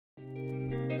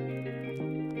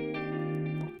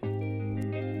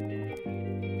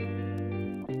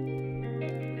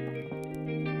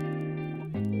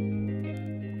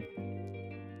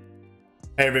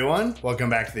Hey everyone, welcome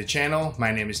back to the channel.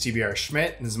 My name is TBR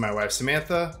Schmitt, and this is my wife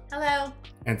Samantha. Hello.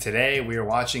 And today we are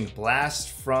watching Blast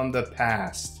from the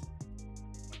Past.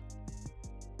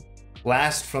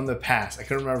 Blast from the Past. I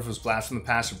couldn't remember if it was Blast from the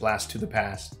Past or Blast to the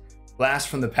Past. Blast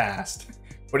from the Past.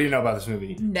 What do you know about this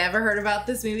movie? Never heard about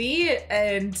this movie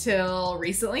until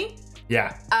recently.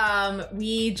 Yeah.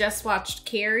 We just watched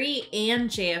Carrie and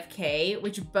JFK,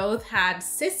 which both had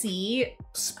Sissy.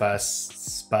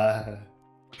 Spacek.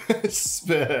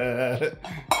 Sissy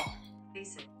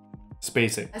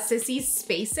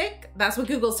Spacek. That's what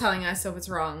Google's telling us, so if it's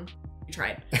wrong, we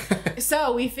tried.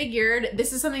 So we figured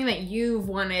this is something that you've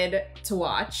wanted to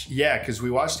watch. Yeah, because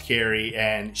we watched Carrie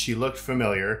and she looked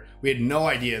familiar. We had no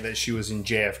idea that she was in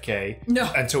JFK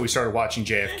until we started watching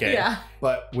JFK. Yeah.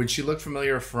 But when she looked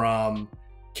familiar from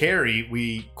Carrie,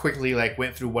 we quickly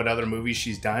went through what other movies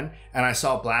she's done, and I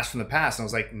saw Blast from the Past and I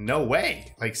was like, no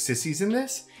way, Sissy's in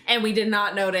this? And we did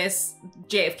not notice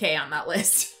JFK on that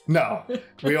list. No,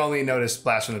 we only noticed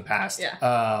Blast from the Past.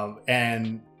 Yeah.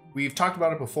 And we've talked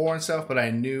about it before and stuff, but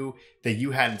I knew that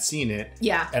you hadn't seen it.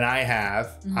 Yeah. And I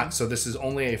have. Mm-hmm. So this is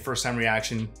only a first time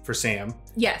reaction for Sam.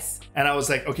 Yes. And I was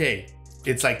like, okay,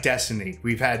 it's like destiny.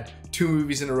 We've had 2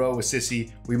 movies in a row with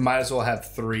Sissy. We might as well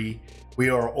have 3. We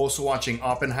are also watching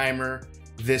Oppenheimer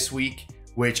this week,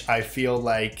 which I feel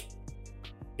like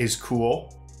is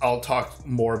cool. I'll talk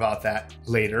more about that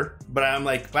later, but I'm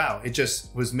like, wow, it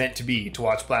just was meant to be to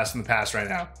watch Blast from the Past right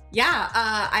now. Yeah,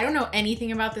 I don't know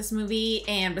anything about this movie,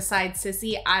 and besides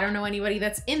Sissy, I don't know anybody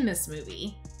that's in this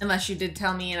movie, unless you did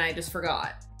tell me and I just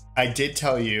forgot. I did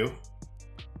tell you,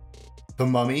 The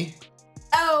Mummy.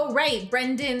 Oh, right,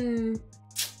 Brendan.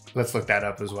 Let's look that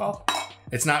up as well.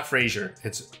 It's not Fraser.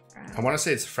 I want to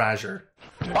say it's Fraser.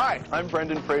 Hi, I'm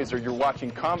Brendan Fraser. You're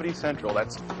watching Comedy Central.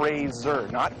 That's Fraser,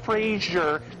 not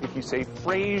Frasier. If you say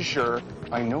Fraser,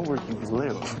 I know where you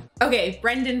live. Okay,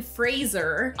 Brendan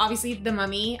Fraser. Obviously, The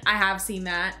Mummy. I have seen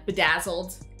that.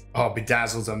 Bedazzled. Oh,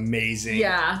 Bedazzled's amazing.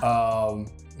 Yeah.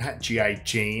 Not G.I.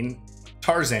 Jane.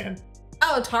 Tarzan.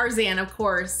 Oh, Tarzan, of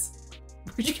course.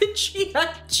 Where'd you get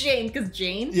G.I. Jane? Because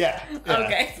Jane? Yeah.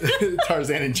 Okay.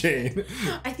 Tarzan and Jane.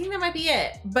 I think that might be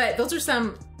it. But those are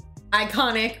some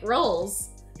iconic roles.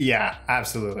 Yeah,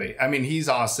 absolutely. I mean, he's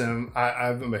awesome.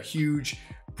 I'm a huge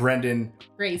Brendan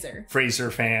Fraser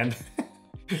fan.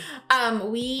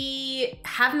 We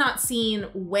have not seen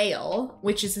Whale,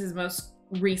 which is his most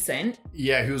recent.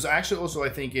 Yeah, he was actually also, I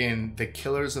think, in The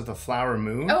Killers of the Flower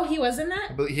Moon. Oh, he was in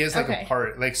that? But he has a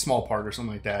part, small part or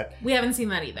something like that. We haven't seen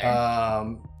that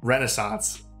either.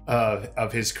 Renaissance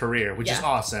of his career, which is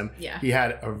awesome. Yeah. He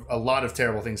had a lot of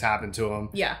terrible things happen to him.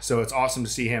 Yeah. So it's awesome to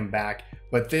see him back.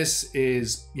 But this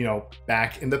is,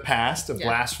 back in the past, a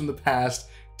blast from the past,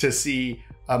 to see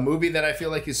a movie that I feel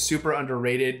like is super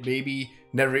underrated, maybe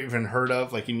never even heard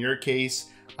of, like in your case.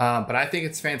 But I think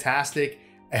it's fantastic.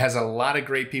 It has a lot of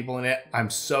great people in it. I'm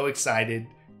so excited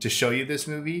to show you this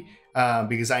movie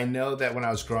because I know that when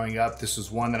I was growing up, this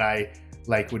was one that I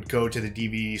would go to the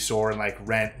DVD store and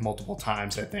rent multiple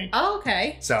times, I think. Oh,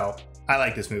 okay. So I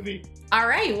like this movie. All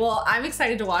right. Well, I'm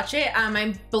excited to watch it.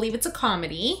 I believe it's a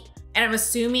comedy. And I'm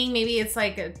assuming maybe it's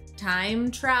like a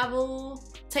time travel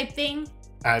type thing.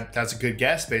 That's a good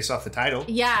guess based off the title.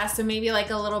 Yeah, so maybe like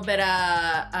a little bit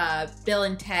of Bill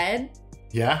and Ted.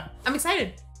 Yeah. I'm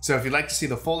excited. So if you'd like to see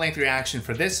the full-length reaction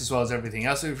for this, as well as everything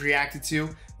else that we've reacted to,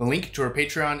 the link to our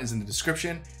Patreon is in the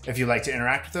description. If you'd like to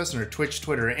interact with us on our Twitch,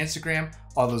 Twitter, or Instagram,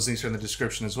 all those links are in the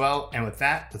description as well. And with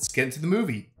that, let's get into the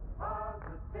movie.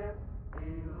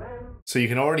 So you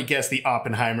can already guess the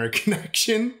Oppenheimer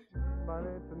connection.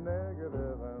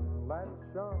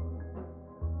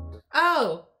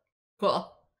 Oh,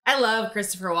 cool. I love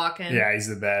Christopher Walken. Yeah, he's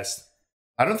the best.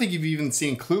 I don't think you've even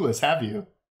seen Clueless, have you?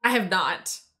 I have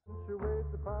not.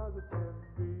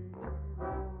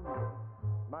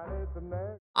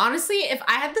 Honestly, if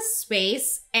I had the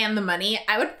space and the money,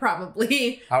 I would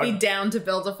probably be down to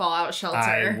build a fallout shelter.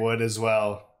 I would as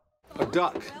well. A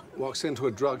duck walks into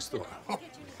a drugstore.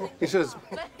 He says,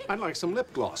 I'd like some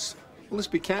lip gloss. Will this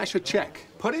be cash or check?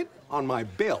 Put it on my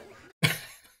bill.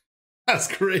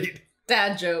 That's great.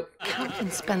 Dad joke.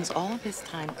 Calvin spends all of his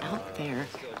time out there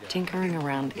tinkering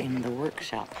around in the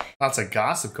workshop. Lots of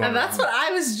gossip going on. And that's what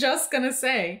I was just gonna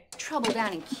say. Trouble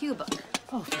down in Cuba.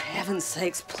 Oh, for heaven's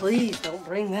sakes, please don't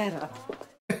bring that up.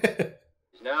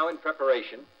 Is now in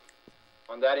preparation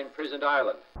on that imprisoned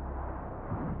island.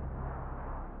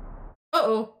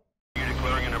 Uh-oh. You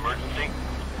declaring an emergency?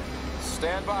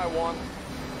 Stand by, one.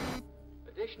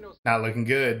 Additional... Not looking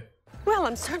good. Well,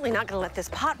 I'm certainly not going to let this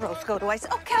pot roast go to waste.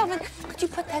 Oh, Calvin, could you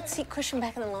put that seat cushion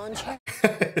back in the lawn chair? I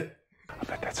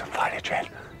bet that's a fighter jet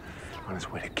on his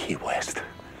way to Key West.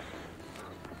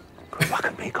 Good luck,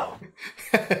 amigo.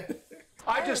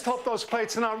 I just hope those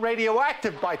plates are not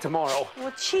radioactive by tomorrow.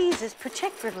 Well, cheese is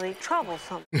particularly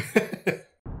troublesome.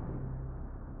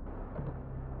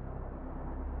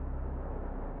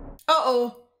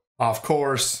 Uh-oh. Of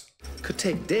course. Could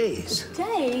take days.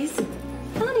 Days?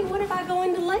 Honey, what if I go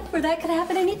into labor? That could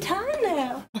happen any time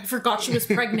now. I forgot she was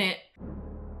pregnant.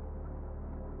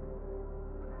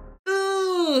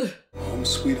 Ooh. Home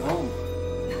sweet home.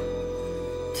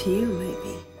 To you,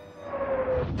 maybe.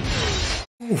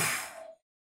 Oof.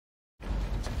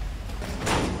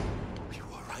 Are you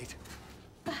all right?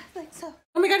 I think so.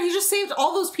 Oh my god, he just saved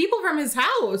all those people from his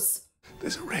house.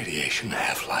 There's a radiation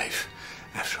half-life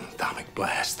after an atomic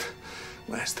blast.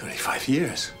 Lasts 35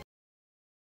 years.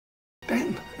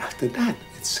 Then, after that,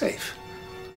 it's safe.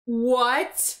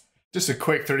 What? Just a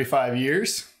quick 35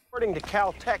 years. According to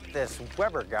Caltech, this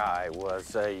Weber guy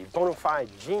was a bona fide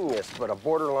genius, but a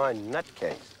borderline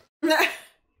nutcase.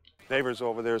 Neighbors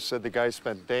over there said the guy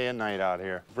spent day and night out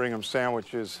here. Bring him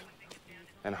sandwiches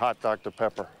and hot Dr.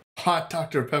 Pepper. Hot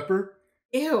Dr. Pepper?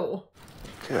 Ew.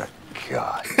 Good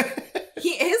God. He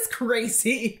is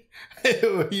crazy.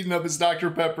 Ew, eating up his Dr.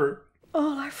 Pepper.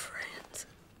 All our friends.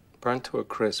 Burnt to a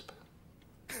crisp.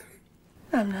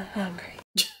 I'm not hungry.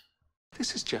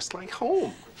 This is just like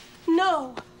home.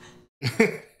 No. Would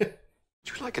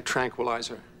you like a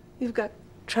tranquilizer? You've got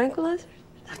tranquilizers?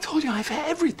 I told you I have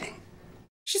everything.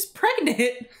 She's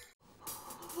pregnant.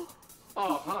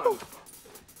 Oh, hon.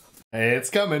 Hey, it's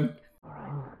coming.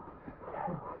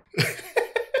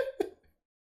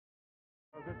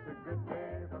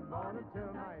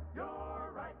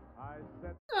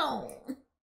 Oh.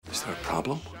 Is there a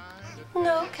problem?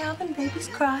 No, Calvin, babies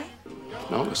cry.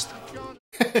 Noticed.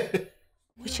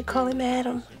 We should call him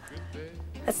Adam.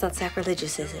 That's not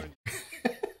sacrilegious, is it?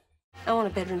 I want a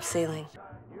bedroom ceiling.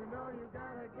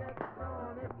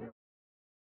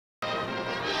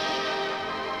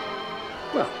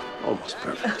 Well, almost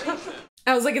perfect.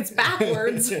 I was like, it's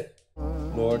backwards.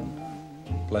 Lord,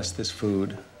 bless this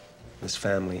food, this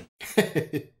family.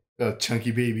 Oh,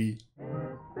 chunky baby.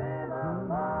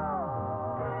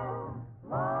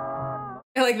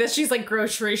 I like that she's like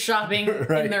grocery shopping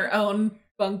Right. in their own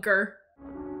bunker.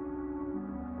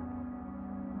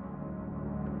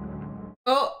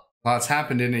 Oh. Lots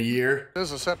happened in a year. This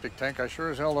is a septic tank. I sure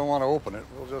as hell don't want to open it.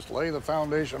 We'll just lay the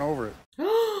foundation over it.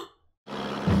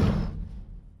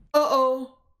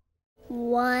 Uh-oh.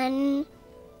 Wonderland.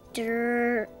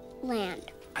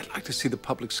 I'd like to see the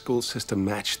public school system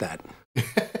match that.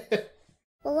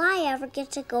 Will I ever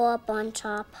get to go up on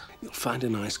top? You'll find a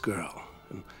nice girl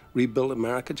and rebuild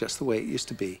America just the way it used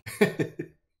to be.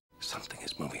 Something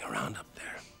is moving around up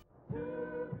there.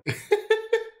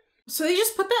 So they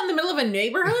just put that in the middle of a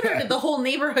neighborhood, or did the whole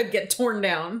neighborhood get torn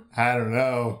down? I don't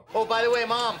know. Oh, by the way,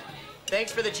 Mom,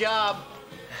 thanks for the job.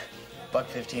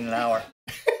 $1.15 an hour.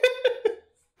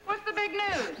 What's the big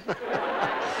news?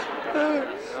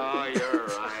 Oh, you're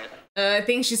right. I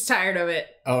think she's tired of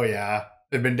it. Oh, yeah.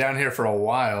 They've been down here for a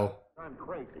while. I'm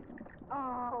crazy.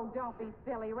 Oh, don't be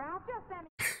silly, Ralph. Just send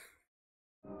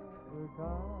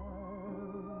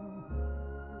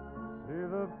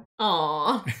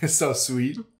Aww. So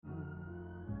sweet.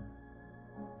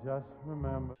 Just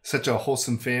remember. Such a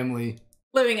wholesome family.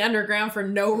 Living underground for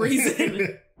no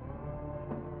reason.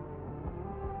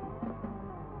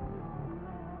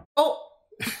 Oh.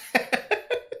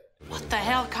 What the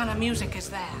hell kind of music is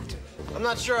that? I'm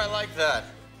not sure I like that.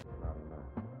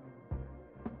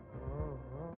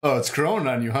 Oh, it's growing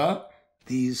on you, huh?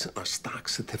 These are stock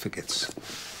certificates.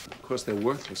 Of course, they're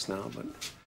worthless now, but...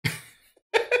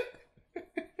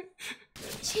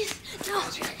 Jeez, no.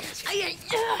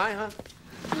 Hi, hon.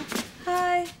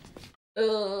 Hi.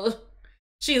 Ugh.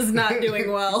 She is not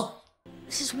doing well.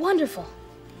 This is wonderful.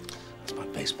 It's my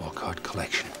baseball card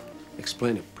collection.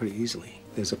 Explain it pretty easily.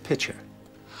 There's a picture.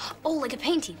 Oh, like a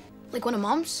painting. Like one of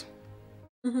Mom's?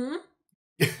 Mm-hmm.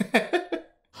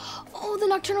 Oh, the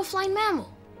nocturnal flying mammal.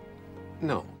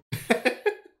 No.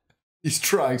 He's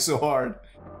trying so hard.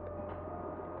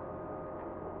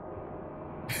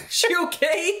 She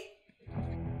okay?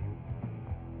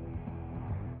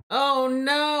 Oh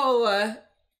no.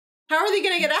 How are they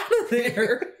gonna get out of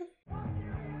there?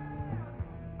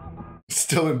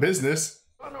 Still in business.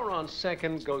 Runner on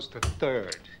second goes to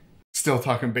third. Still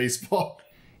talking baseball.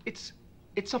 It's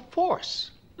a force.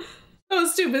 I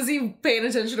was too busy paying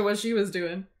attention to what she was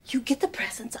doing. You get the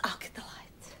presents, I'll get the lights.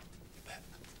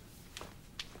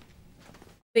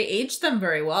 They aged them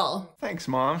very well. Thanks,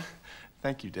 Mom.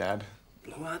 Thank you, Dad.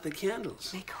 Blow out the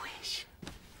candles. Make a wish.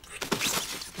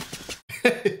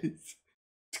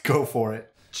 Go for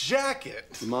it.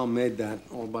 Jacket. Mom made that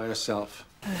all by herself.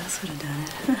 Who else would have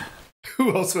done it?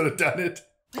 Who else would have done it?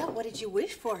 Well, what did you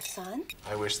wish for, son?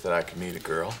 I wish that I could meet a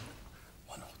girl.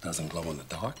 One who doesn't glow in the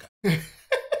dark.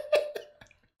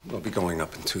 We'll be going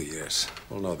up in 2 years.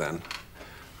 We'll know then.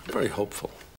 I'm very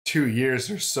hopeful. 2 years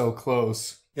are so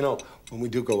close. You know, when we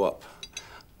do go up,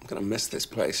 I'm gonna miss this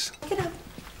place. Get up.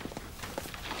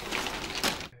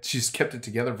 She's kept it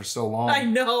together for so long. I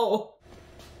know.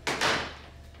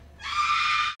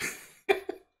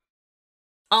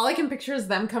 All I can picture is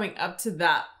them coming up to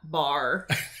that bar.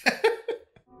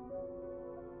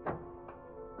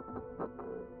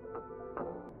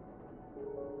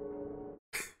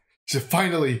 So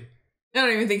finally. I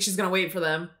don't even think she's gonna wait for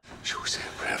them. Should we say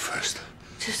a prayer first?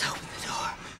 Just open the door.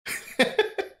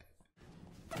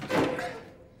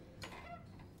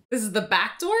 This is the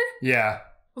back door? Yeah.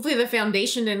 Hopefully the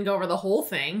foundation didn't go over the whole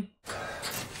thing.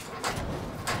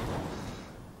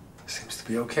 Seems to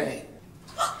be okay.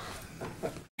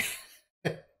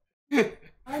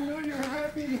 I know you're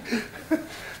happy.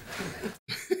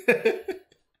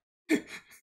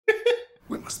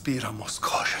 We must be at our most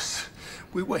cautious.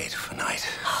 We wait for night.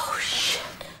 Oh, shit.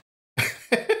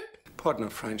 Pardon our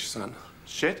French, son.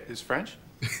 Shit is French?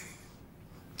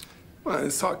 Well,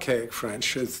 it's archaic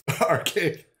French. It's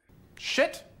archaic.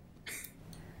 Shit?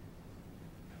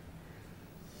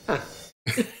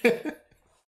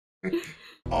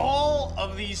 All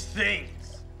of these things.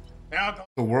 Now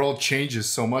The world changes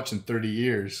so much in 30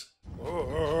 years.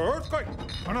 Earthquake!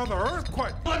 Another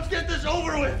earthquake! let's get this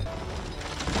over with.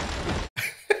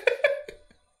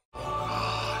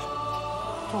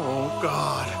 Oh,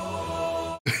 God.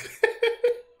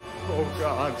 Oh,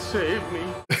 God, save me.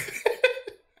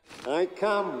 I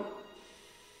come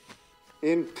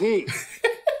in peace.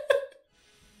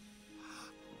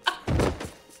 I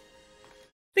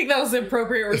think that was an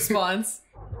appropriate response.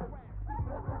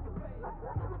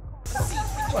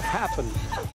 What happened?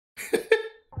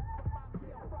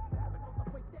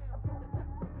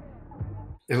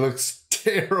 It looks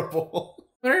terrible.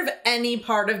 I wonder if any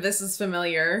part of this is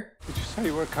familiar. Did you say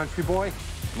you were a country boy?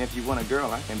 And if you want a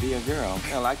girl, I can be a girl.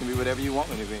 Hell, I can be whatever you want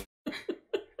me to be.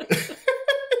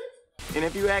 And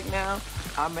if you act now,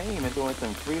 I may even throw in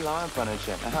some free lawn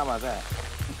furniture. Now, how about that?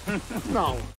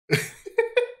 No.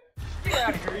 Get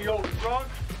out of here, you old drunk.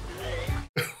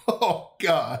 Oh,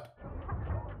 God.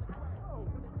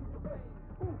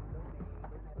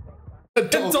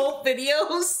 Adult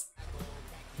videos?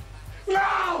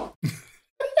 No!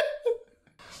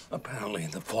 Apparently,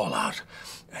 the fallout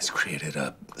has created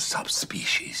a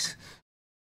subspecies.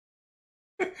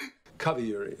 Cover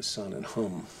your ears, son, and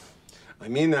hum. I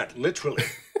mean that literally.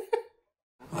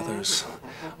 Others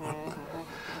are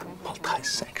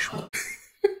multisexual.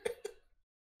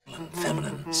 And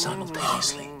feminine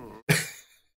simultaneously.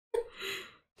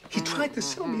 He tried to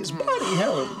sell me his body,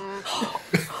 Helen.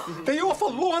 They offer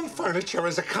lawn furniture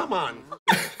as a come-on.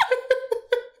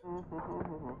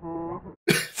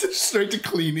 Straight to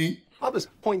cleaning. Others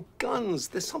point guns.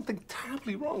 There's something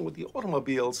terribly wrong with the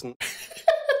automobiles, and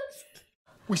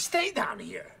we stay down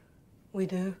here. We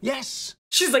do? Yes.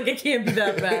 She's like, it can't be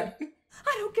that bad.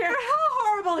 I don't care how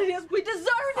horrible it is. We deserve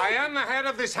it. I am the head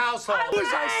of this household. As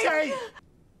I say.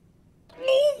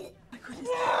 Oh, my goodness.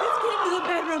 Let's get into the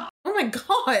bedroom. Oh, my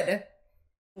God.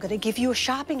 I'm going to give you a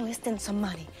shopping list and some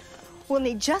money. We'll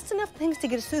need just enough things to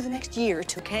get us through the next year or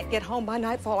two. Can't get home by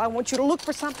nightfall. I want you to look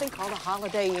for something called a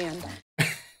Holiday Inn.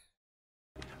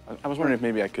 I was wondering if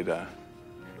maybe I could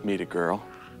meet a girl.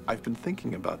 I've been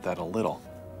thinking about that a little.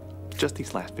 Just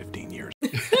these last 15 years.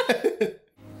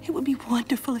 It would be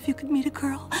wonderful if you could meet a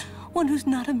girl. One who's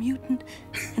not a mutant.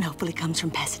 And hopefully comes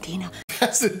from Pasadena.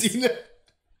 Pasadena?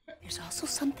 There's also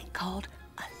something called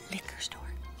a liquor store.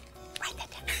 Write that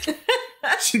down.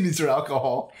 She needs her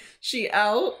alcohol. She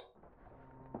out?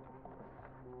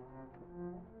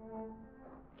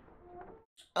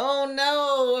 Oh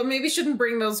no, maybe you shouldn't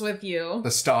bring those with you.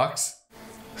 The stocks?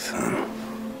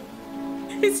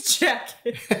 His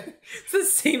jacket. It's the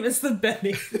same as the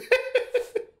bedding.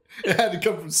 It had to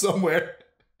come from somewhere.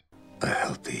 A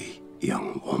healthy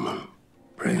young woman.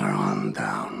 Bring her on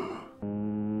down.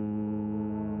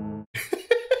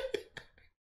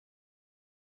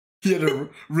 He had a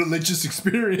religious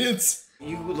experience.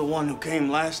 You were the one who came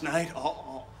last night,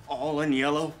 all in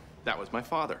yellow? That was my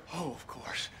father. Oh, of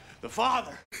course. The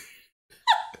father.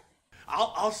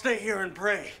 I'll stay here and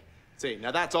pray. See,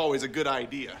 now that's always a good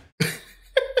idea.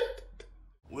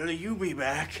 Will you be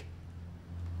back?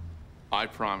 I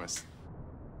promise.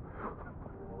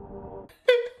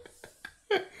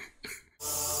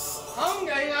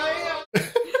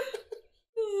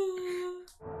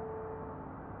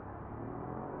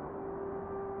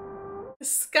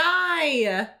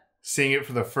 Sky. Seeing it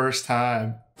for the first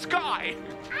time. Sky! die.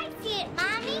 I see it,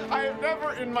 Mommy. I have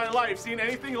never in my life seen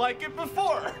anything like it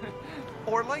before.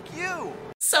 Or like you.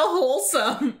 So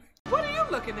wholesome. What are you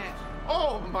looking at?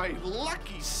 Oh, my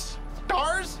lucky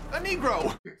stars. A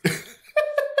Negro.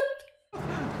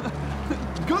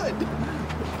 Good.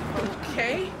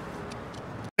 Okay.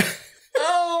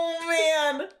 Oh,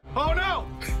 man. Oh, no.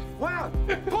 Wow.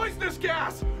 Poisonous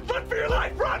gas. Run for your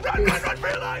life. Run for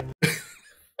your life.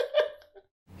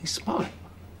 He's smart.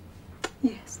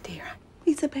 Yes, dear.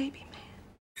 He's a baby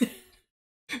man.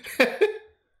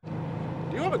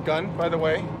 Do you have a gun, by the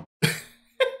way?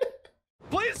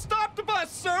 Please stop the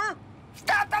bus, sir!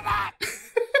 Stop the bus!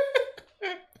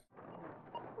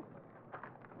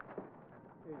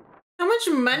 How much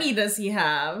money does he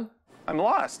have? I'm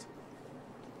lost.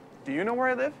 Do you know where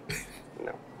I live?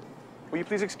 No. Will you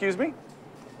please excuse me?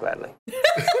 Gladly.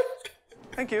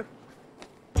 Thank you.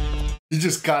 He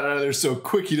just got out of there so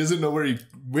quick, he doesn't know where he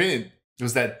went. It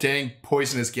was that dang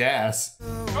poisonous gas.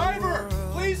 Driver,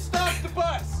 please stop the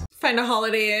bus! Find a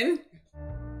Holiday Inn.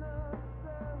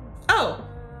 Oh.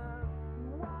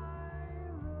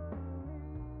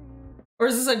 Or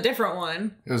is this a different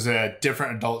one? It was a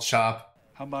different adult shop.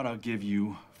 How about I'll give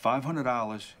you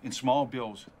 $500 in small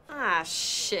bills? Ah,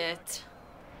 shit.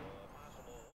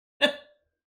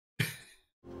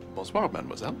 Bonsoir,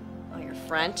 mademoiselle. Oh, you're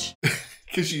French?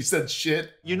 Because you said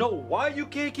shit. You know why you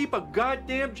can't keep a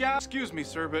goddamn job? Excuse me,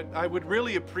 sir, but I would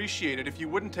really appreciate it if you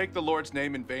wouldn't take the Lord's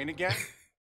name in vain again.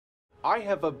 I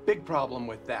have a big problem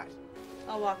with that.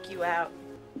 I'll walk you out.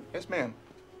 Yes, ma'am.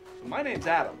 My name's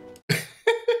Adam.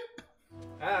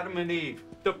 Adam and Eve,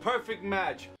 the perfect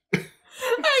match.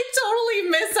 I totally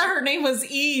missed that her name was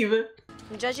Eve.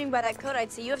 And judging by that coat,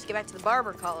 I'd say you have to get back to the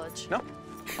barber college. No,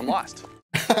 I'm lost.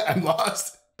 I'm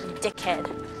lost. Dickhead.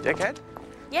 Dickhead?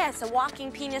 Yes, a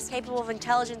walking penis capable of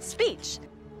intelligent speech.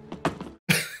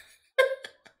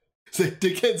 So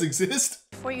dickheads exist?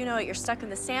 Before you know it, you're stuck in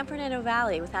the San Fernando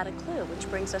Valley without a clue, which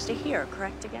brings us to here,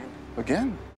 correct again?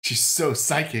 Again? She's so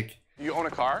psychic. You own a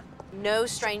car? No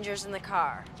strangers in the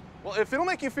car. Well, if it'll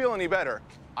make you feel any better,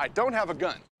 I don't have a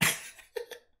gun.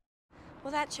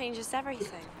 Well, that changes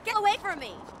everything. Get away from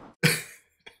me!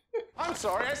 I'm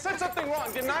sorry, I said something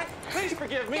wrong, didn't I? Please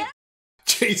forgive me.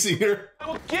 Chasing her. I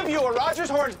will give you a Rogers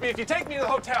Hornsby if you take me to the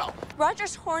hotel.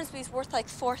 Rogers Hornsby's worth like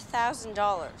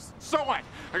 $4,000. So what?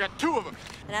 I got 2 of them.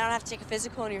 And I don't have to take a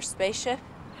physical in your spaceship?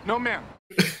 No, ma'am.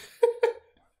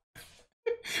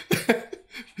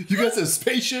 You guys have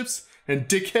spaceships and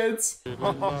dickheads?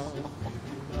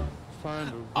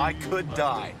 I could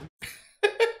die.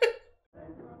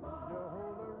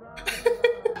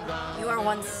 You are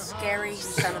one scary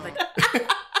son of a...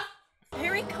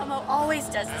 Harry Como always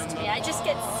does this to me. I just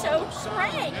get so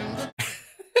trained.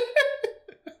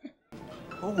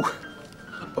 Oh,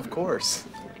 of course.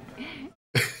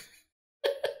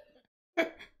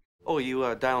 Oh,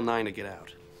 you dial 9 to get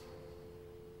out.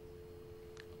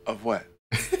 Of what?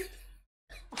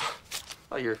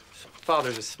 Oh, your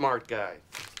father's a smart guy.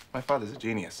 My father's a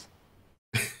genius.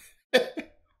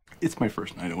 It's my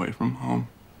first night away from home.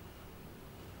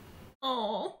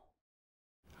 Oh.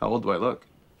 How old do I look?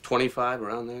 25,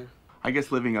 around there. I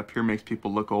guess living up here makes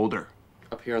people look older.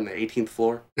 Up here on the 18th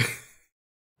floor?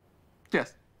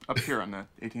 Yes, up here on the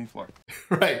 18th floor.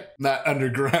 Right, not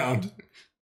underground.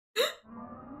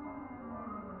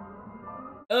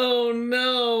 Oh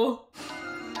no.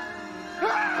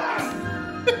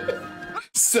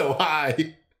 So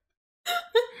high.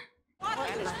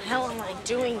 What in the hell am I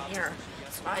doing here?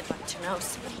 That's what I'd like to know.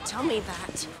 Somebody tell me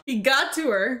that. He got to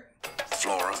her.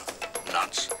 Flora,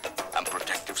 nuts, and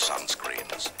protective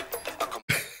sunscreens.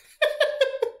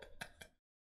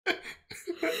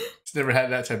 It's never had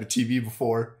that type of TV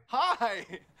before. Hi.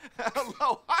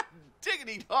 Hello, hot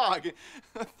diggity dog.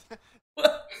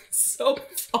 So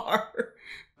far.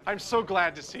 I'm so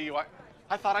glad to see you.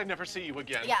 I thought I'd never see you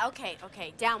again. Yeah, okay,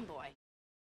 down, boy.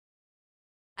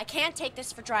 I can't take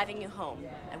this for driving you home.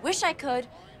 I wish I could,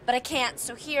 but I can't,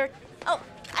 so here... Oh,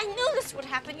 I knew this would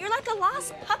happen. You're like a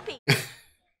lost puppy.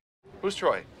 Who's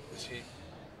Troy? Is he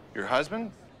your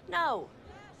husband? No.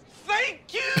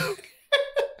 Thank you!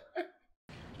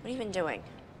 What have you been doing?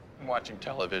 I'm watching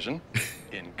television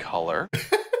in color.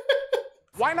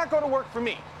 Why not go to work for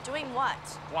me? Doing what?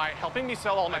 Why, helping me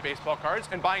sell all my baseball cards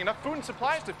and buying enough food and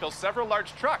supplies to fill several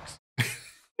large trucks.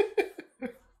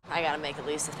 I gotta make at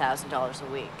least $1,000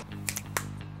 a week.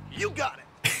 You got it.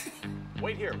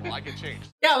 Wait here while I get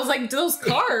changed. Yeah, I was like, those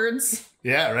cards.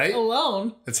 Yeah, right?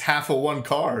 Alone. It's half of one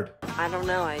card. I don't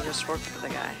know, I just worked for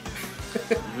the guy.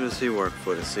 Who does he work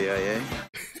for, the CIA?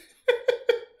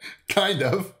 Kind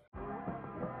of.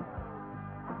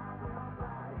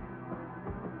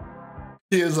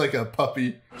 He is like a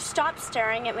puppy. Stop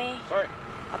staring at me. Sorry.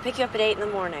 I'll pick you up at 8 in the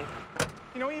morning.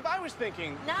 You know, Eve, I was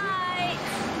thinking... Night!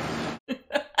 You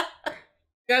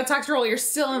gotta talk to her while you're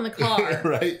still in the car.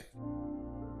 Right?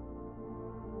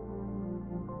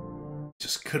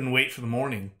 Just couldn't wait for the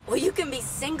morning. Well, you can be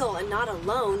single and not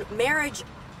alone. Marriage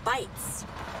bites.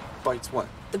 Bites what?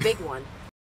 The big one.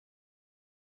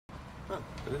 Huh,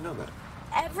 I didn't know that.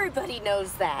 Everybody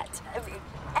knows that.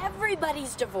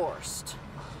 Everybody's divorced.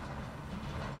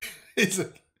 He's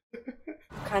like...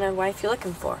 What kind of wife you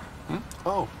looking for? Hmm?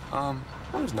 Oh, I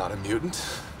was not a mutant.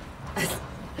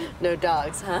 No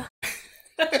dogs, huh?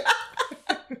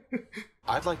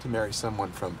 I'd like to marry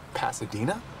someone from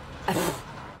Pasadena.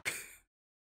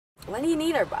 When do you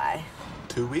need her by?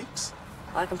 2 weeks?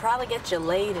 Well, I can probably get you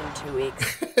laid in 2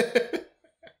 weeks.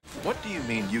 What do you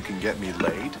mean you can get me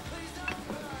laid?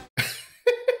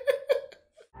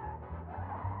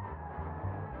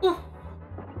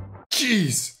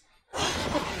 Jeez.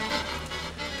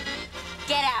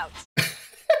 Get out.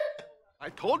 I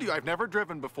told you I've never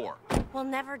driven before. We'll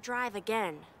never drive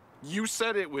again. You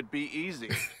said it would be easy.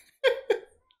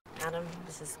 Adam,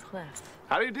 this is Cliff.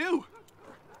 How do you do?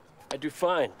 I do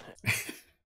fine.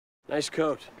 Nice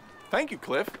coat. Thank you,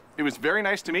 Cliff. It was very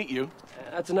nice to meet you.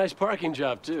 That's a nice parking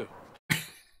job, too.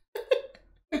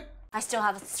 I still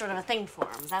have sort of a thing for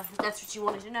him. That's what you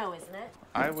wanted to know, isn't it?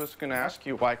 I was going to ask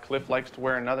you why Cliff likes to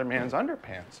wear another man's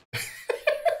underpants.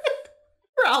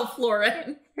 Ralph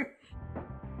Lauren.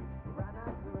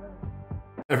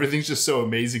 Everything's just so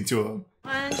amazing to him.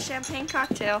 One champagne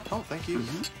cocktail. Oh, thank you.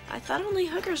 I thought only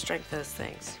hookers drank those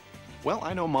things. Well,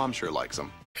 I know Mom sure likes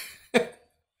them.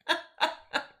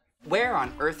 Where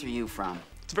on earth are you from?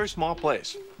 It's a very small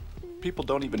place. People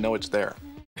don't even know it's there.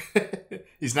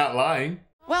 He's not lying.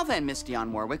 Well then, Miss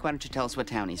Dionne Warwick, why don't you tell us what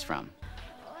town he's from?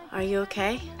 Are you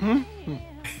okay?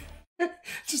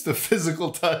 Just a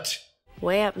physical touch.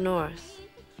 Way up north.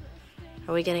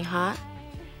 Are we getting hot?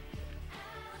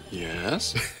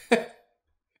 Yes.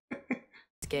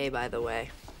 It's gay, by the way.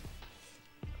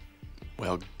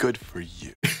 Well, good for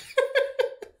you.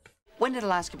 When did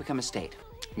Alaska become a state?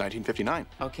 1959.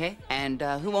 Okay, and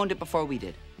who owned it before we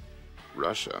did?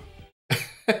 Russia.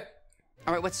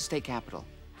 All right, what's the state capital?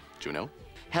 Juneau.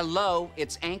 Hello,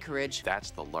 it's Anchorage.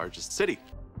 That's the largest city.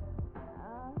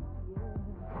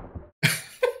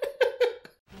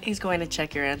 He's going to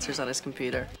check your answers on his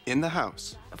computer. In the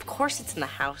house. Of course it's in the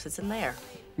house. It's in there.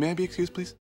 May I be excused,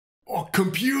 please? Oh,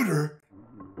 computer.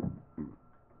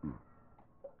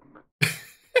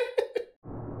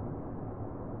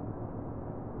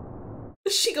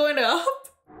 Is she going up?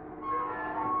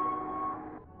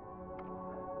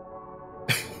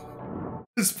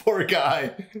 This poor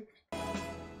guy.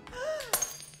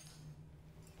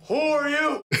 Who are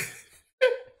you?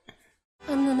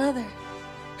 I'm the mother.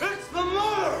 It's the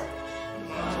mother!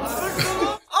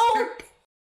 Oh!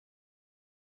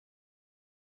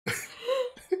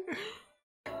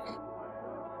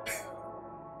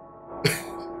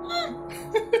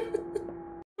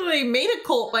 They made a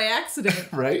cult by accident.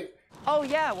 Right? Oh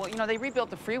yeah, well, you know, they rebuilt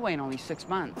the freeway in only 6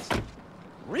 months.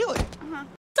 Really? Uh-huh.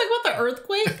 Talk about the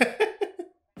earthquake.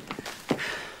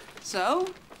 So,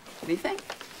 what do you think?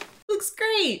 Looks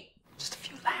great. Just a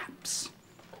few laps.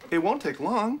 It won't take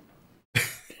long.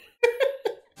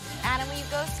 Adam, will you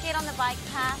go skate on the bike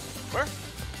path? Where?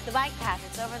 The bike path,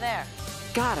 it's over there.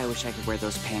 God, I wish I could wear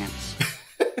those pants.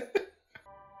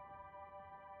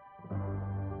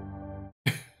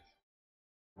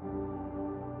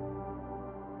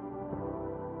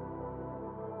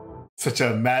 Such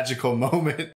a magical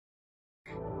moment.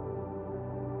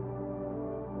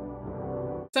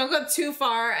 Don't go too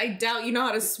far. I doubt you know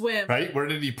how to swim. Right? Where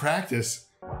did he practice?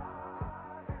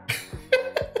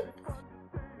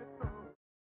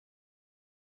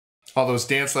 All those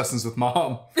dance lessons with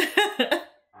Mom.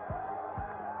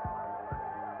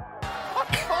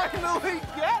 Finally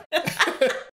get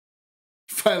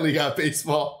Finally got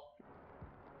baseball.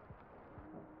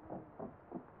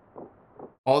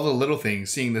 All the little things,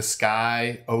 seeing the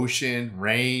sky, ocean,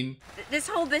 rain. This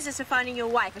whole business of finding you a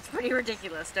wife, it's pretty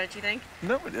ridiculous, don't you think?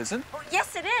 No, it isn't. Oh,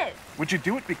 yes, it is. Would you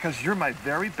do it because you're my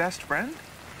very best friend?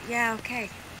 Yeah,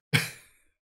 okay.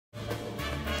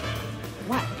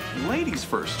 What? Ladies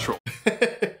first, troll.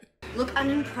 Look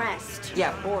unimpressed.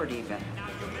 Yeah, bored even.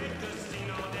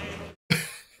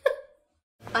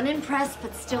 Unimpressed,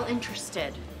 but still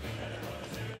interested.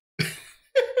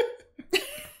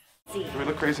 Do we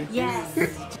look crazy?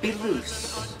 Yes. Be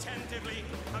loose.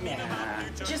 Yeah.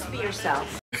 Just be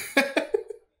yourself.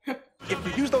 If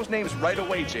you use those names right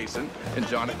away, Jason and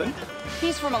Jonathan.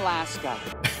 He's from Alaska.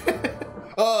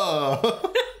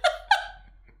 Oh.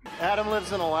 Adam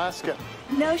lives in Alaska.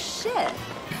 No shit.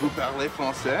 Vous parlez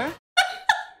français?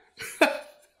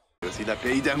 C'est la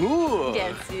pays d'amour.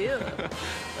 Bien sûr.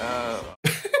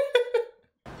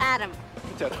 Adam.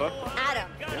 Peut-être. Adam.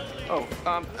 Oh,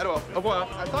 alors, au revoir.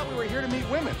 I thought we were here to meet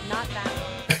women. Not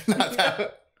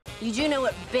that. You do know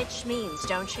what bitch means,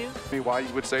 don't you? Me why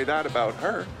you would say that about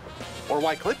her, or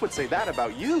why Cliff would say that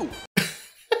about you.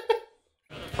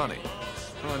 Funny.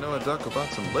 Well, I know a duck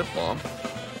about some lip balm.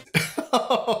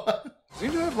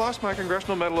 Seem to have lost my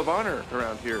Congressional Medal of Honor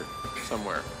around here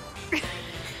somewhere.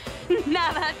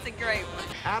 Now that's a great one.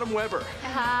 Adam Weber.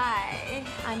 Hi,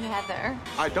 I'm Heather.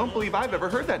 I don't believe I've ever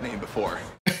heard that name before.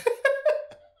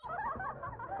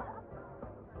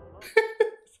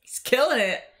 He's killing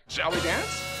it. Shall we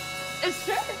dance?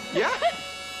 Sure. Yeah.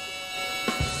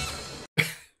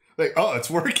 Like, oh, it's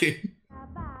working.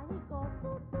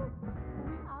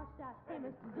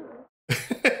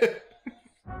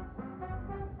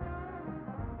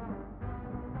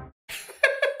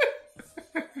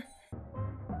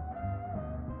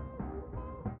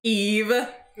 Eve.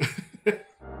 That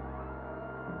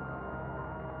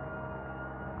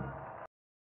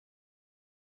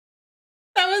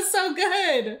was so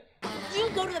good. You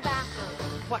go to the bathroom.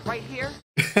 What, right here?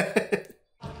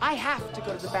 I have to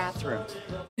go to the bathroom.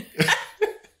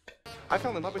 I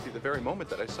fell in love with you the very moment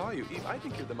that I saw you. Eve, I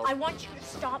think you're the most... I want you to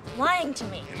stop lying to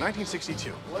me. In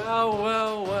 1962.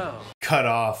 Well. Cut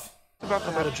off. About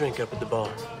to have a drink up at the bar.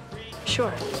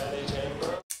 Sure.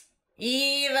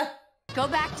 Eve. Go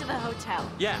back to the hotel.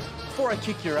 Yeah, before I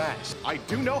kick your ass. I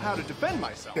do know how to defend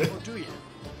myself. Oh, do you?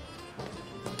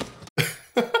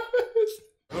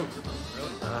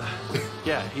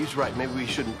 Yeah, he's right. Maybe we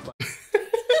shouldn't.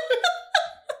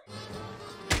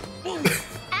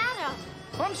 Adam!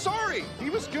 I'm sorry. He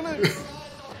was gonna...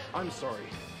 I'm sorry.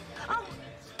 Oh.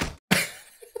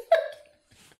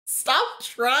 Stop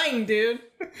trying, dude.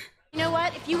 You know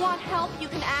what? If you want help, you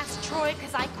can ask Troy,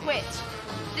 because I quit.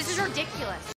 This is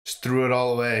ridiculous. Just threw it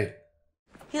all away.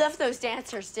 He left those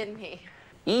dancers, didn't he?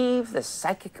 Eve, the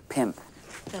psychic pimp.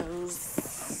 Those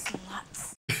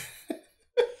sluts.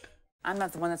 I'm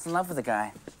not the one that's in love with the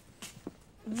guy.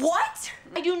 What?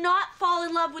 I do not fall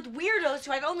in love with weirdos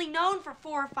who I've only known for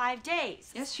 4 or 5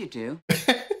 days. Yes, you do.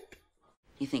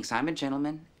 He thinks I'm a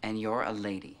gentleman and you're a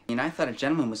lady. I mean, I thought a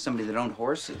gentleman was somebody that owned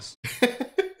horses.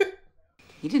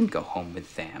 He didn't go home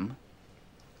with them.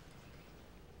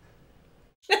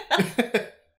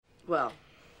 Well.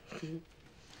 He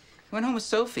went home with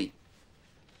Sophie.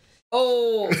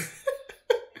 Oh.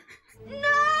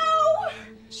 No!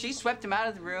 She swept him out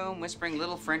of the room, whispering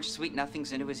little French sweet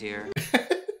nothings into his ear. Unsafe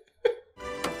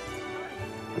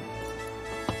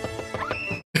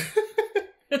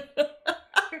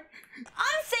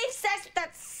sex with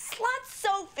that slut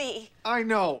Sophie. I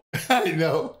know. I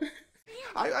know.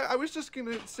 I was just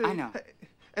gonna say... I know.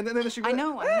 And then she... I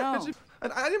know.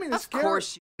 And I didn't mean to scare her. Of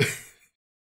course.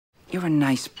 You're a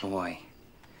nice boy.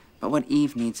 But what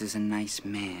Eve needs is a nice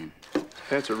man.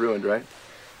 Pants are ruined, right?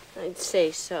 I'd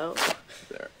say so.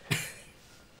 There.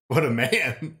 What a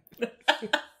man.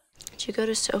 Did you go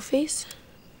to Sophie's?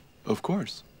 Of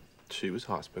course. She was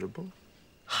hospitable.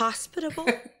 Hospitable?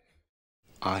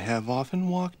 I have often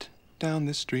walked down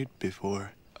this street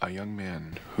before. A young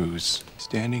man who's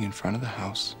standing in front of the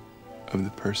house of the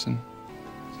person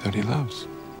that he loves.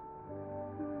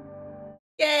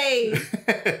 Yay!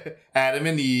 Adam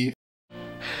and Eve.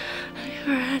 Have you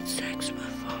ever had sex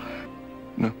before?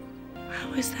 No.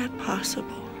 How is that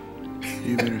possible?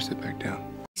 You better sit back down.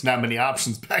 There's not many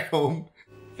options back home.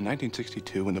 In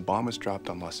 1962, when the bomb was dropped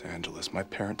on Los Angeles, my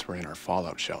parents were in our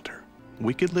fallout shelter.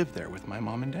 We could live there with my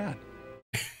mom and dad.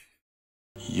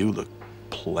 You look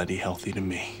plenty healthy to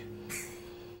me.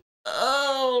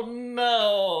 Oh,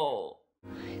 no.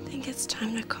 I think it's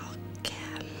time to call a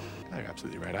cab. You're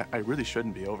absolutely right. I really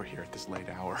shouldn't be over here at this late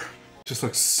hour. Just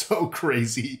looks so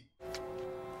crazy.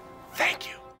 Thank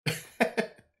you.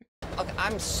 Okay,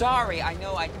 I'm sorry. I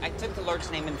know I took the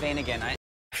Lord's name in vain again.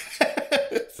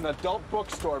 It's an adult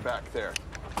bookstore back there.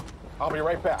 I'll be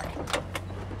right back.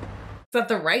 Is that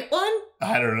the right one?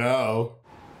 I don't know.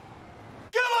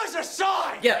 Give us a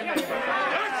sign! Yeah.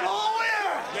 That's all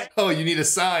we're! Oh, you need a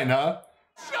sign, huh?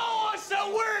 Show us that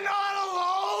we're not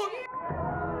alone!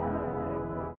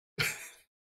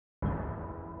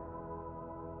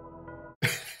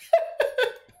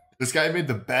 This guy made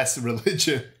the best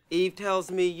religion. Eve tells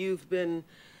me you've been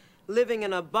living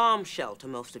in a bomb shelter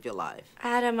most of your life.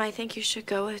 Adam, I think you should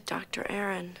go with Dr.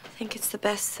 Aaron. I think it's the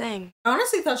best thing. I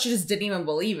honestly thought she just didn't even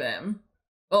believe him.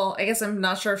 Well, I guess I'm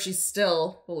not sure if she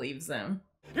still believes him.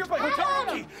 Here's my hotel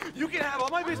room key. You can have all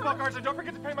my baseball cards and don't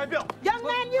forget to pay my bill. Young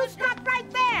man, you stop right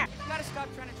there. You gotta stop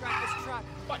trying to drive this truck.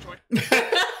 Bye, Joy.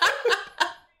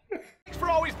 Thanks for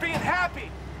always being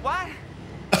happy. What?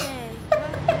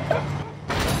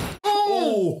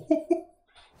 Oh!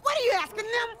 What are you asking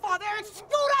them for? They're as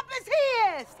screwed up as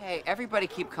he is. Hey, everybody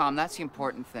keep calm. That's the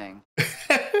important thing.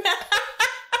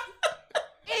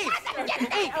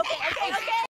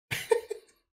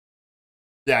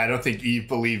 Yeah, I don't think Eve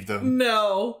believed them.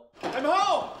 No. I'm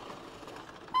home.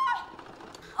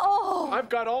 Oh. I've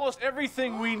got almost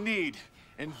everything we need.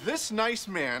 And this nice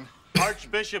man,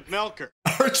 Archbishop Melker.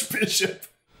 Archbishop.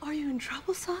 Are you in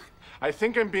trouble, son? I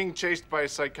think I'm being chased by a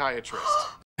psychiatrist.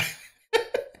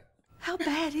 How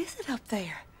bad is it up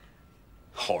there?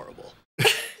 Horrible.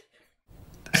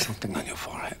 There's something on your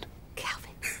forehead.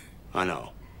 Calvin. I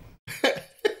know.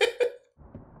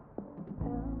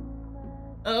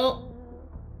 Oh.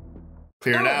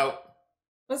 Clear it out.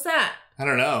 What's that? I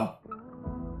don't know.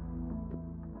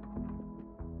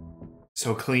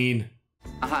 So clean.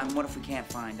 And what if we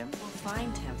can't find him? We'll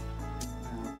find him.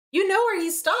 You know where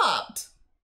he stopped.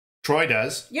 Troy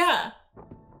does. Yeah.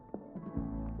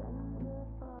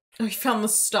 Oh, he found the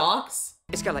stocks?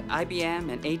 It's got like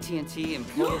IBM and AT&T and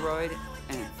Polaroid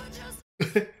and...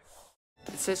 It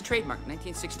says trademark,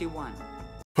 1961.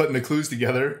 Putting the clues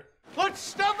together. Let's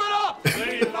step it up!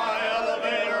 Leave my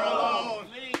elevator alone!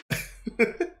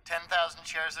 10,000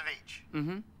 shares of each.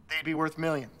 Mm-hmm. They'd be worth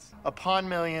millions. Upon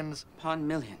millions. Upon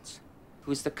millions.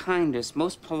 Who's the kindest,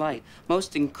 most polite,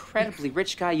 most incredibly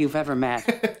rich guy you've ever met.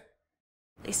 At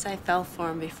least I fell for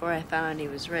him before I found he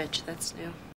was rich. That's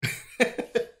new.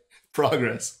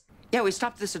 Progress. Yeah, we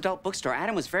stopped at this adult bookstore.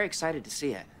 Adam was very excited to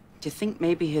see it. Do you think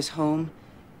maybe his home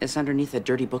is underneath a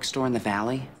dirty bookstore in the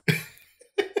valley?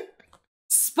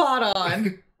 Spot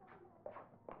on.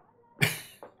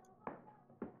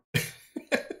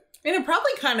 And it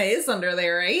probably kind of is under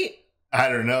there, right? I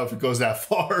don't know if it goes that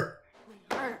far.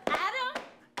 Adam?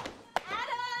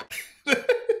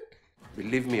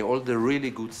 Believe me, all the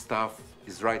really good stuff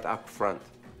is right up front.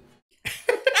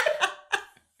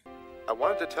 I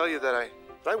wanted to tell you that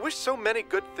I wish so many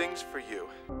good things for you.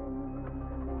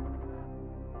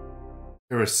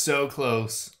 They were so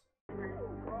close.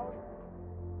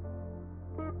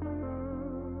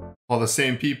 All the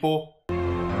same people.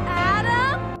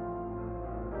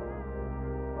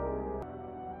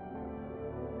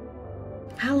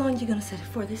 How long are you gonna set it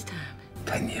for this time?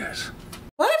 10 years.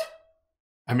 What?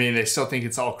 I mean, they still think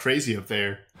it's all crazy up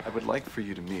there. I would like for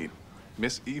you to meet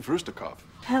Miss Eve Rustikov.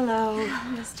 Hello.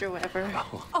 Mr. Weber.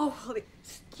 Oh,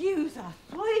 excuse us,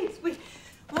 please.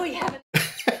 We haven't.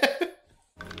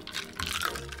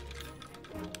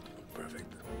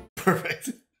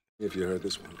 Perfect. If you heard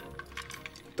this one.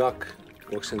 Duck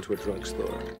walks into a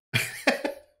drugstore.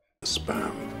 The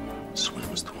sperm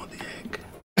swims toward the egg.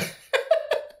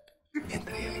 Into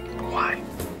the egg. Why?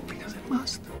 Because it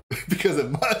must. Because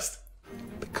it must.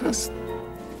 Because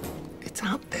it's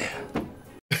out there.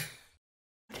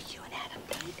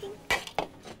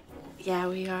 Yeah,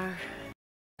 we are.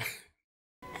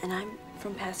 And I'm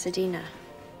from Pasadena.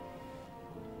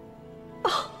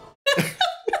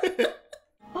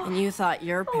 And you thought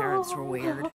your parents were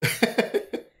weird.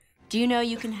 Do you know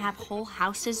you can have whole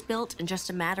houses built in just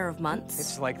a matter of months?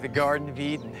 It's like the Garden of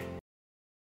Eden.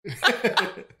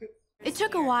 It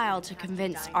took a while to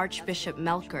convince Archbishop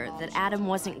Melker that Adam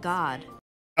wasn't God.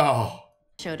 Oh.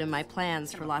 Showed him my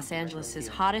plans for Los Angeles'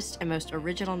 hottest and most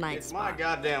original night spot. My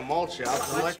goddamn malt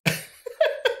shop.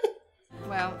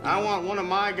 Well, I want one of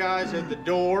my guys at the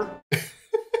door.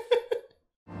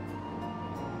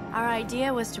 Our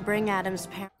idea was to bring Adam's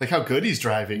parents. Like how good he's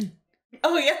driving.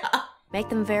 Oh, yeah. Make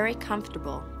them very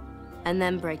comfortable, and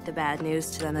then break the bad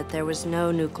news to them that there was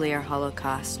no nuclear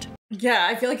holocaust. Yeah,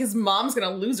 I feel like his mom's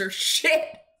gonna lose her shit.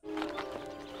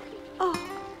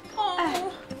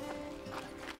 Oh.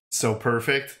 So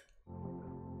perfect.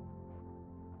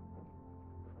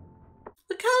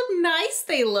 Look how nice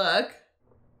they look.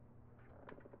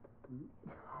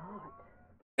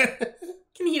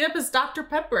 Can heat up his Dr.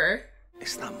 Pepper.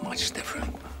 It's not much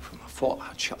different from a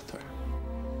fallout shelter.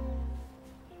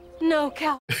 No,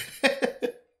 Cal.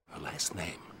 Her last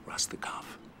name, Rustikov.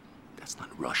 That's not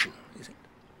Russian, is it?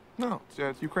 No,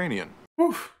 it's Ukrainian.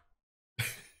 Oof.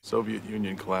 Soviet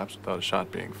Union collapsed without a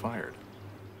shot being fired.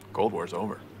 Cold War's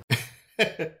over.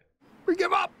 We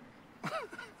give up.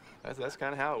 That's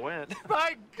kind of how it went.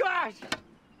 My gosh!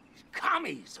 These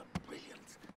commies are brilliant.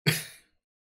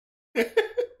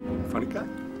 Funny guy?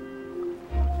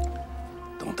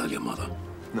 Don't tell your mother.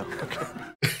 No, okay.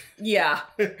 Yeah.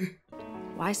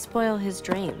 Why spoil his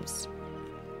dreams?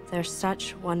 They're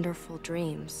such wonderful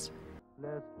dreams.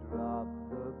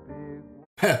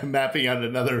 Mapping out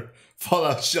another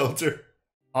fallout shelter.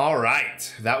 All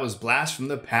right, that was Blast from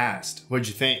the Past. What'd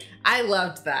you think? I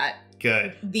loved that.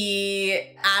 Good. The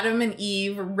Adam and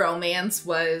Eve romance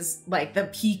was like the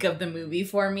peak of the movie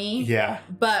for me. Yeah.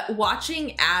 But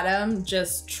watching Adam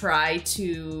just try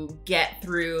to get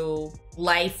through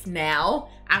life now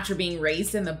after being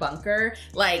raised in the bunker,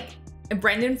 like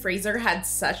Brendan Fraser had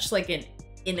such like an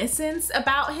innocence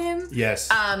about him. Yes.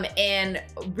 And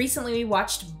recently we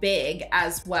watched Big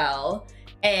as well.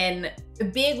 And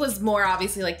Big was more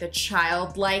obviously like the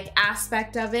childlike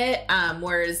aspect of it.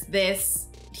 Whereas this,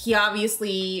 he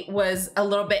obviously was a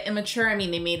little bit immature. I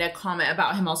mean, they made a comment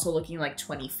about him also looking like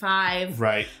 25.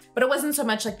 Right. But it wasn't so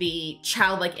much like the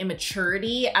childlike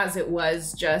immaturity as it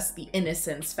was just the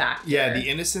innocence factor. Yeah, the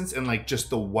innocence and like just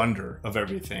the wonder of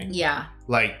everything. Yeah.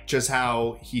 Like just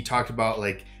how he talked about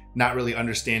like not really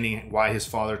understanding why his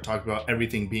father talked about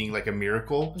everything being like a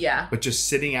miracle. Yeah. But just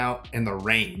sitting out in the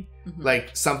rain.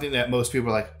 Like something that most people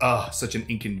are like, oh, such an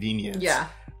inconvenience. Yeah.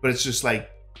 But it's just like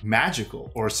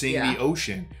magical, or seeing the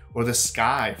ocean or the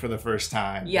sky for the first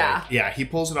time. Yeah. Like, yeah, he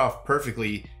pulls it off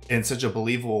perfectly in such a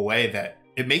believable way that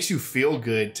it makes you feel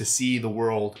good to see the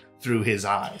world through his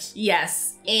eyes.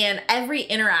 Yes. And every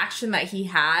interaction that he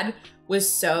had was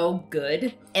so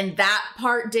good. And that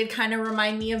part did kind of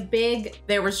remind me of Big.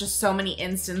 There was just so many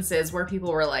instances where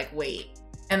people were like, wait,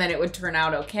 and then it would turn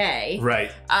out okay.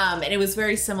 Right. And it was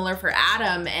very similar for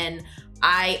Adam. And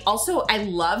I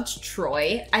loved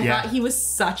Troy. I thought he was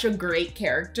such a great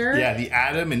character. Yeah, the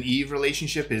Adam and Eve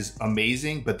relationship is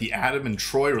amazing, but the Adam and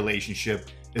Troy relationship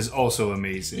is also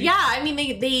amazing. Yeah, I mean,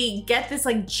 they get this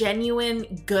like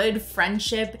genuine good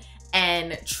friendship,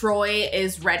 and Troy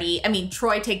is ready. I mean,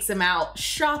 Troy takes him out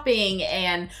shopping,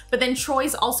 but then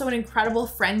Troy's also an incredible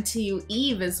friend to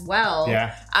Eve as well.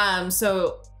 Yeah.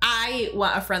 So I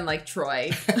want a friend like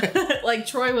Troy. Like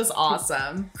Troy was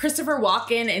awesome. Christopher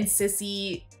Walken and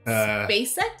Sissy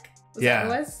Spacek? Yeah, that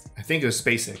what it was? I think it was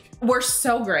Spacek. Were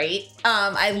so great.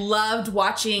 I loved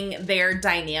watching their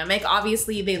dynamic.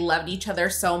 Obviously, they loved each other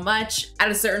so much. At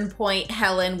a certain point,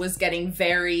 Helen was getting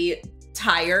very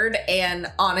tired,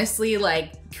 and honestly,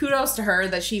 like, kudos to her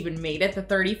that she even made it the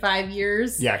 35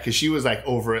 years. Yeah, because she was like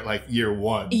over it like year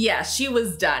one. Yeah, she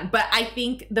was done. But I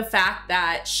think the fact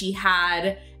that she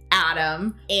had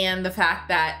Adam and the fact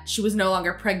that she was no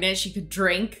longer pregnant, she could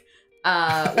drink,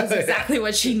 was exactly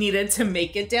what she needed to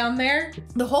make it down there.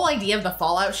 The whole idea of the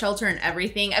fallout shelter and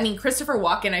everything. I mean, Christopher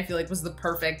Walken, I feel like, was the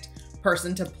perfect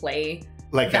person to play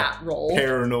like that role.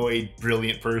 Paranoid,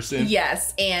 brilliant person.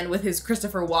 Yes, and with his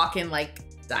Christopher Walken like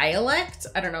dialect,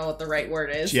 I don't know what the right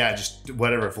word is. Yeah, just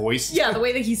whatever voice. Yeah, the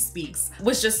way that he speaks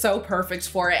was just so perfect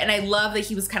for it. And I love that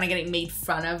he was kind of getting made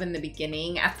fun of in the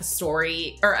beginning at the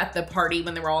story, or at the party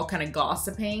when they were all kind of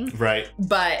gossiping. Right.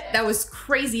 But that was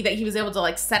crazy that he was able to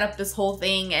like set up this whole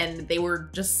thing and they were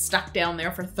just stuck down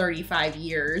there for 35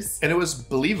 years. And it was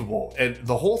believable. And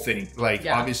the whole thing, like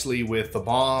obviously with the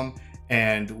bomb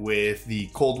and with the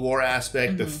Cold War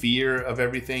aspect, the fear of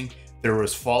everything, there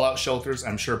was fallout shelters,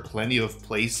 I'm sure plenty of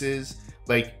places.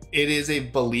 Like, it is a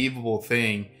believable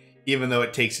thing, even though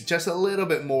it takes just a little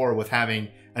bit more with having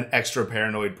an extra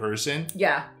paranoid person.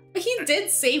 Yeah. But he did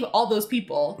save all those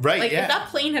people. Right, like, yeah. if that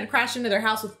plane had crashed into their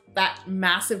house with that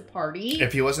massive party.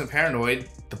 If he wasn't paranoid,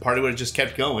 the party would have just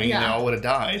kept going and they all would have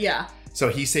died. Yeah. So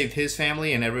he saved his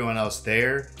family and everyone else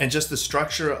there. And just the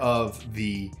structure of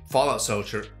the fallout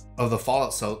shelter, of the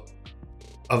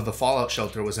fallout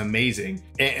shelter was amazing.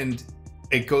 And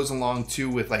it goes along too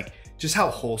with like just how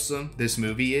wholesome this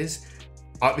movie is.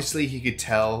 Obviously he could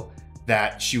tell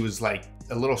that she was like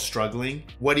a little struggling.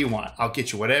 What do you want? I'll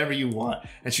get you whatever you want.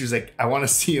 And she was like, I want a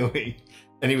ceiling.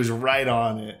 And he was right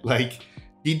on it. Like,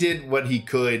 he did what he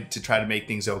could to try to make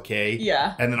things okay.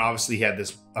 Yeah. And then obviously he had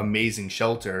this amazing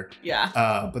shelter.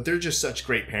 Yeah. But they're just such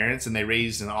great parents and they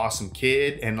raised an awesome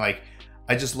kid. And like,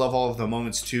 I just love all of the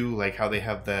moments too, like how they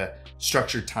have the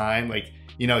structured time. Like,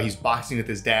 you know, he's boxing with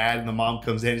his dad and the mom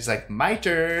comes in, he's like, my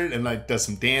turn, and like does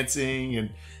some dancing, and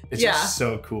it's just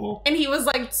so cool. And he was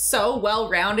like so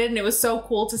well-rounded, and it was so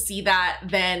cool to see that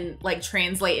then like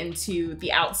translate into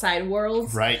the outside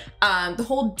world. Right. The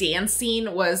whole dance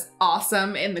scene was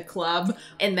awesome in the club.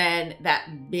 And then that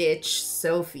bitch,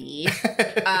 Sophie,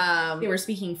 they were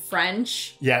speaking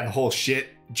French. Yeah, the whole shit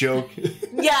joke.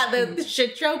 Yeah, the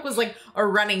shit joke was like a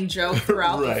running joke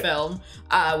throughout the film,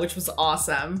 which was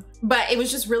awesome. But it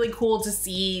was just really cool to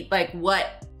see like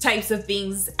what types of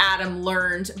things Adam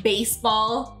learned.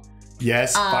 Baseball,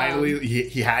 Yes, finally,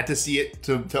 he had to see it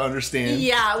to understand.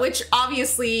 Yeah, which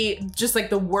obviously, just like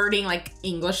the wording, like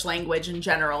English language in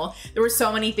general, there were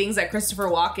so many things that Christopher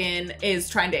Walken is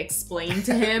trying to explain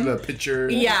to him. The picture.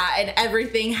 Yeah, and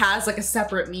everything has like a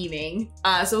separate meaning.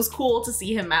 So it was cool to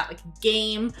see him at like a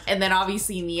game. And then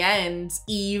obviously in the end,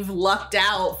 Eve lucked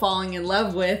out falling in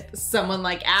love with someone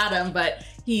like Adam, but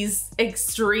he's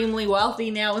extremely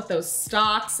wealthy now with those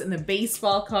stocks and the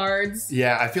baseball cards.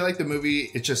 Yeah, I feel like the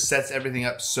movie, it just sets everything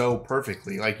up so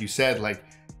perfectly. Like you said, like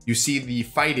you see the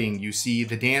fighting, you see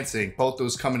the dancing, both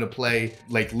those come into play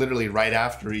like literally right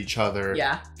after each other.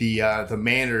 Yeah. The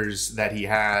manners that he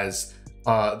has,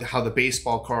 how the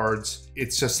baseball cards,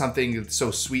 it's just something that's so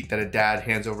sweet that a dad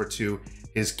hands over to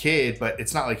his kid, but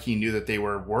it's not like he knew that they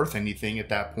were worth anything at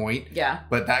that point. Yeah.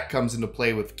 But that comes into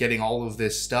play with getting all of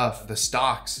this stuff, the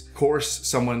stocks. Of course,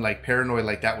 someone like paranoid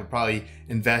like that would probably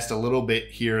invest a little bit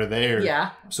here or there. Yeah.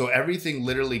 So everything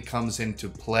literally comes into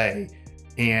play,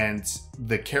 and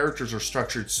the characters are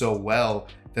structured so well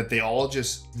that they all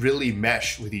just really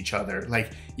mesh with each other.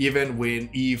 Like even when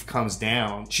Eve comes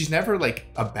down, she's never like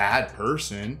a bad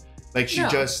person. Like she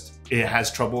it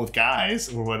has trouble with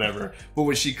guys or whatever. But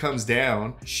when she comes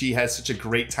down, she has such a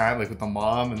great time, like with the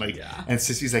mom and like, and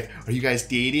Sissy's like, are you guys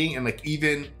dating? And like,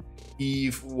 even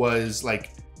Eve was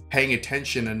like paying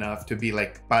attention enough to be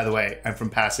like, by the way, I'm from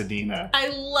Pasadena. I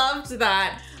loved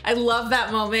that. I love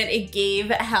that moment. It gave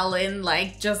Helen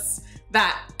like just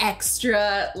that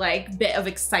extra like bit of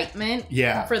excitement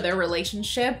for their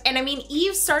relationship. And I mean,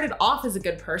 Eve started off as a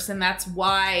good person. That's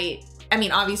why, I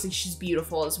mean, obviously she's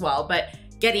beautiful as well, but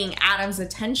getting Adam's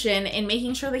attention and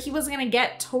making sure that he wasn't gonna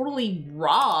get totally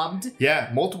robbed. Yeah,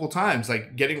 multiple times,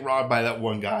 like getting robbed by that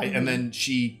one guy, and then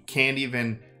she can't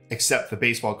even accept the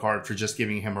baseball card for just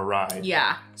giving him a ride.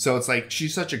 Yeah. So it's like,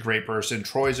 she's such a great person.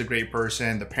 Troy's a great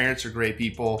person. The parents are great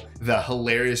people. The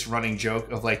hilarious running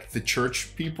joke of like the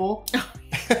church people.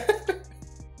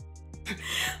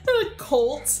 The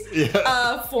cult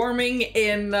forming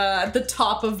in the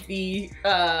top of the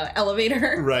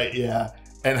elevator. Right, yeah.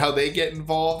 And how they get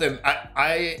involved. And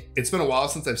it's been a while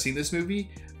since I've seen this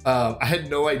movie. I had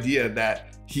no idea that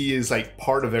he is like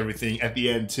part of everything at the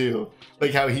end too.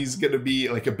 Like how he's gonna be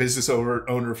like a business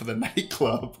owner for the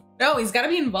nightclub. No, he's gotta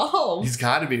be involved. He's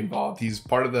gotta be involved. He's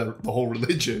part of the whole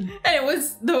religion. And it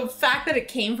was the fact that it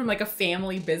came from like a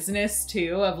family business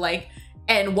too, of like,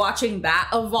 and watching that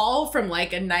evolve from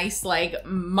like a nice like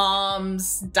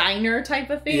mom's diner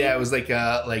type of thing. Yeah, it was like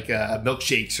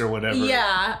milkshakes or whatever.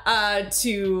 Yeah,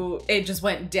 to it just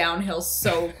went downhill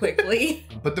so quickly.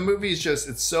 But the movie is just,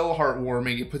 it's so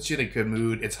heartwarming. It puts you in a good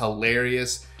mood. It's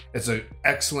hilarious. It's an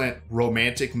excellent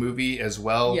romantic movie as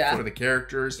well for the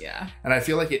characters. Yeah. And I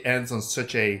feel like it ends on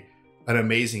such an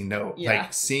amazing note. Yeah.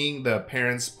 Like seeing the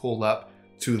parents pull up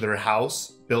to their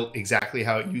house built exactly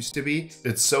how it used to be.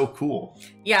 It's so cool.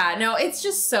 Yeah, no, it's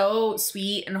just so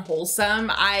sweet and wholesome.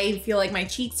 I feel like my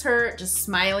cheeks hurt just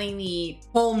smiling the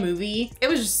whole movie. It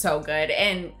was just so good.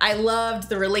 And I loved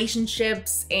the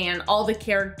relationships and all the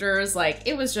characters. Like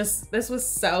it was just, this was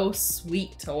so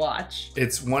sweet to watch.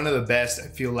 It's one of the best, I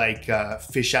feel like,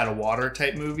 fish out of water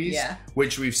type movies,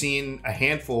 which we've seen a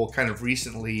handful kind of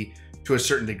recently to a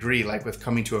certain degree, like with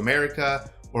Coming to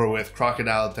America, or with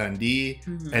Crocodile Dundee,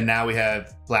 and now we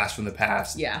have Blast from the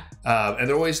Past. Yeah. And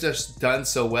they're always just done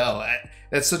so well.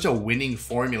 That's such a winning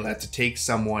formula to take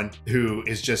someone who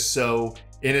is just so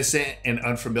innocent and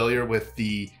unfamiliar with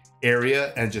the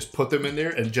area and just put them in there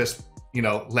and just, you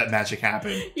know, let magic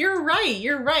happen. You're right.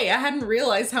 You're right. I hadn't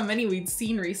realized how many we'd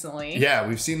seen recently. Yeah,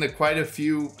 we've seen quite a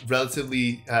few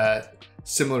relatively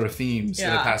similar themes in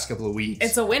the past couple of weeks.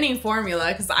 It's a winning formula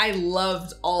because I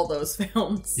loved all those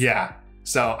films. Yeah.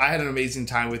 So I had an amazing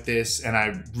time with this, and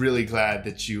I'm really glad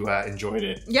that you enjoyed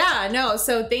it. Yeah, no,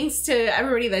 so thanks to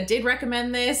everybody that did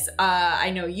recommend this. I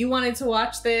know you wanted to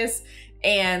watch this,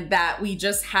 and that we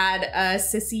just had a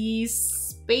Sissy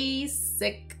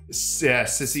Spacek. Yeah,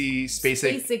 Sissy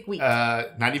Spacek week.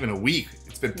 Not even a week.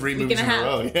 It's been 3 movies in a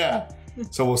row. Yeah.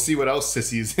 So we'll see what else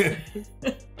Sissy's in.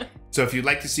 So if you'd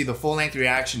like to see the full-length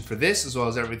reaction for this, as well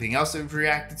as everything else that we've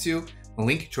reacted to, the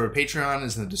link to our Patreon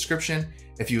is in the description.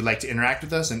 If you'd like to interact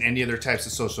with us on any other types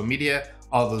of social media,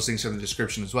 all those links are in the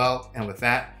description as well. And with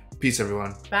that, peace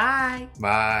everyone. Bye.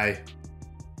 Bye.